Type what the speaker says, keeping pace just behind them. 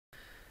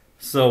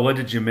So what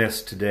did you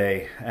miss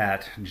today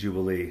at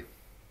Jubilee?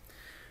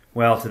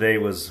 Well, today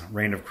was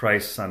Reign of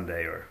Christ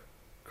Sunday, or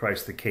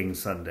Christ the King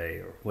Sunday,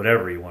 or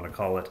whatever you want to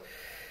call it.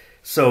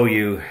 So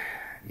you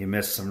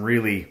missed some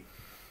really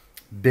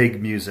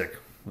big music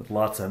with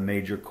lots of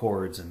major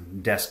chords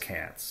and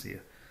descants.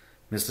 You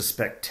missed a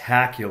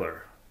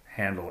spectacular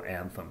Handel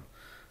anthem.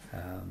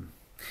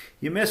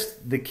 You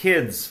missed the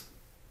kids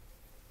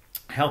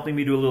helping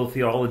me do a little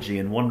theology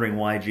and wondering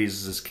why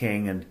Jesus is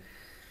king. And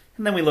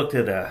then we looked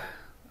at a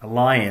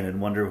lion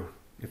and wondered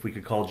if we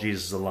could call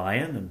Jesus a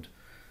lion. And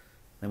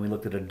then we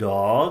looked at a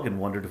dog and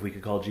wondered if we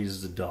could call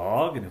Jesus a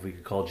dog, and if we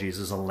could call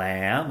Jesus a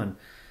lamb, and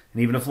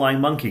even a flying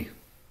monkey.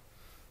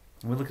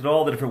 And we looked at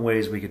all the different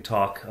ways we could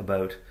talk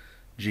about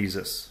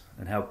Jesus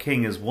and how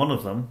king is one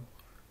of them,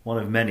 one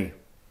of many.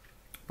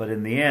 But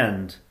in the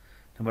end,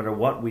 no matter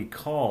what we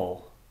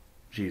call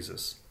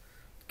Jesus,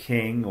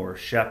 king or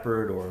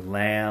shepherd or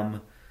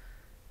lamb,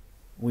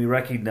 we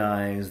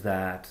recognize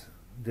that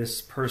this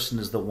person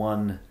is the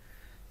one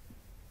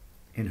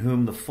in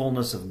whom the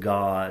fullness of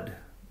God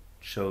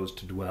chose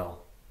to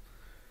dwell.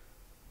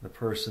 The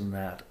person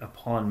that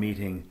upon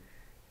meeting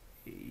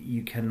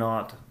you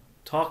cannot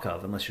talk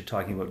of unless you're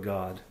talking about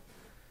God.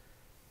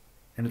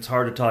 And it's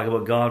hard to talk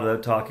about God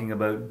without talking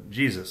about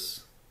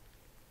Jesus.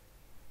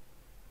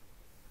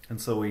 And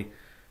so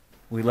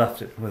we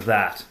left it with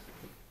that.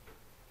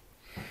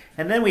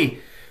 And then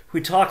we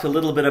talked a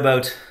little bit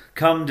about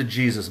come to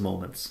Jesus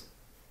moments.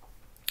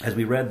 As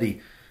we read the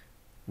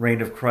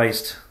Reign of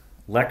Christ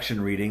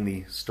lection reading,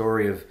 the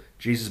story of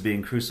Jesus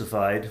being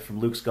crucified from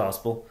Luke's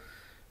Gospel,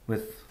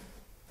 with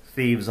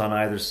thieves on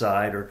either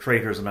side, or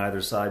traitors on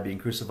either side being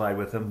crucified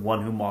with him,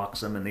 one who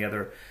mocks him and the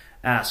other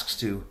asks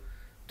to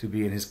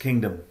be in his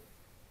kingdom.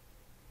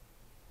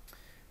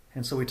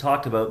 And so we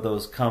talked about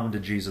those come to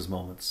Jesus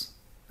moments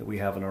that we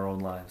have in our own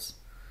lives.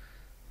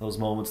 Those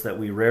moments that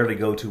we rarely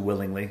go to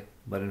willingly,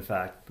 but in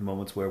fact the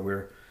moments where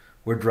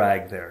we're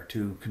dragged there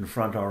to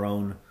confront our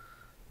own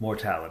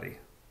mortality,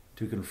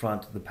 to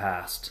confront the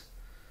past,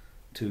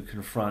 to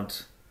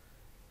confront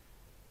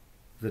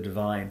the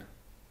divine.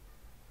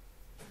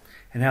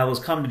 And how those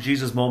come to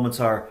Jesus moments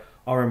are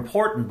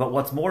important, but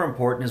what's more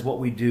important is what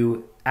we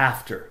do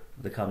after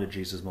the come to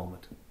Jesus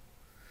moment.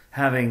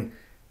 Having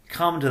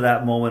come to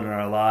that moment in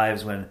our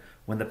lives when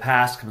the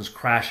past comes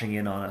crashing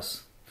in on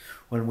us,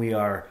 when we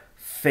are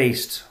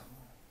faced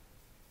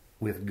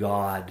with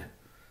God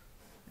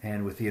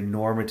and with the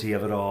enormity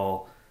of it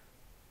all,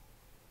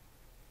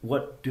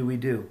 what do we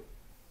do?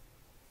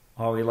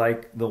 Are we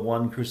like the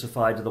one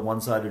crucified to the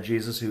one side of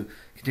Jesus who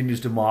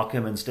continues to mock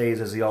him and stays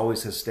as he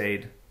always has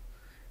stayed?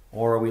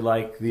 Or are we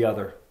like the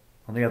other,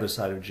 on the other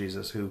side of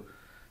Jesus, who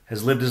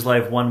has lived his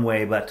life one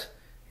way, but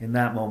in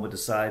that moment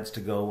decides to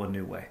go a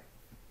new way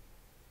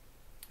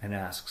and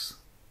asks,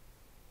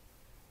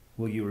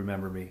 will you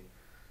remember me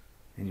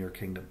in your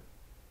kingdom?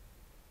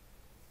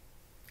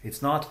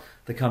 It's not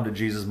the come to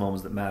Jesus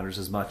moments that matters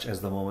as much as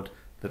the moment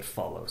that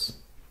follows.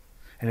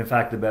 And in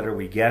fact, the better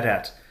we get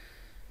at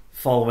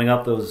following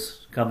up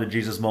those come to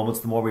Jesus moments,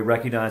 the more we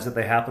recognize that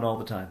they happen all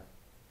the time.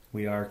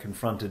 We are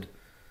confronted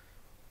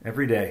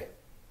every day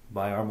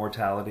by our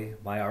mortality,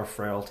 by our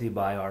frailty,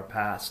 by our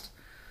past,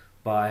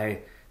 by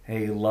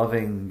a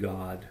loving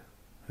God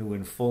who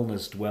in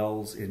fullness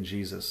dwells in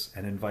Jesus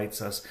and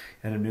invites us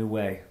in a new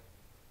way,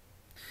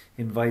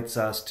 invites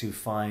us to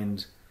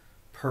find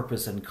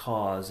purpose and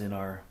cause in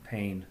our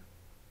pain,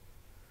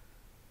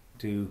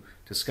 to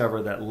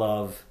discover that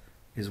love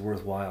is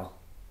worthwhile,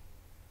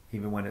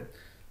 even when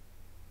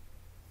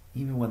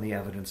the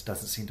evidence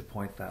doesn't seem to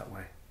point that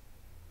way.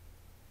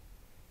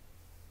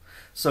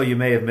 So you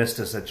may have missed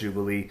us at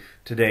Jubilee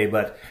today,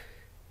 but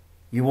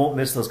you won't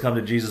miss those come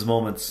to Jesus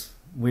moments.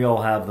 We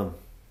all have them.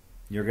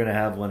 You're going to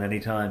have one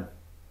anytime.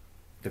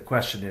 The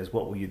question is,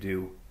 what will you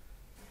do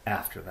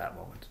after that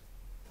moment?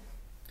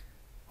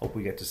 Hope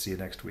we get to see you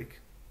next week.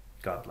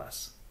 God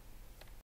bless.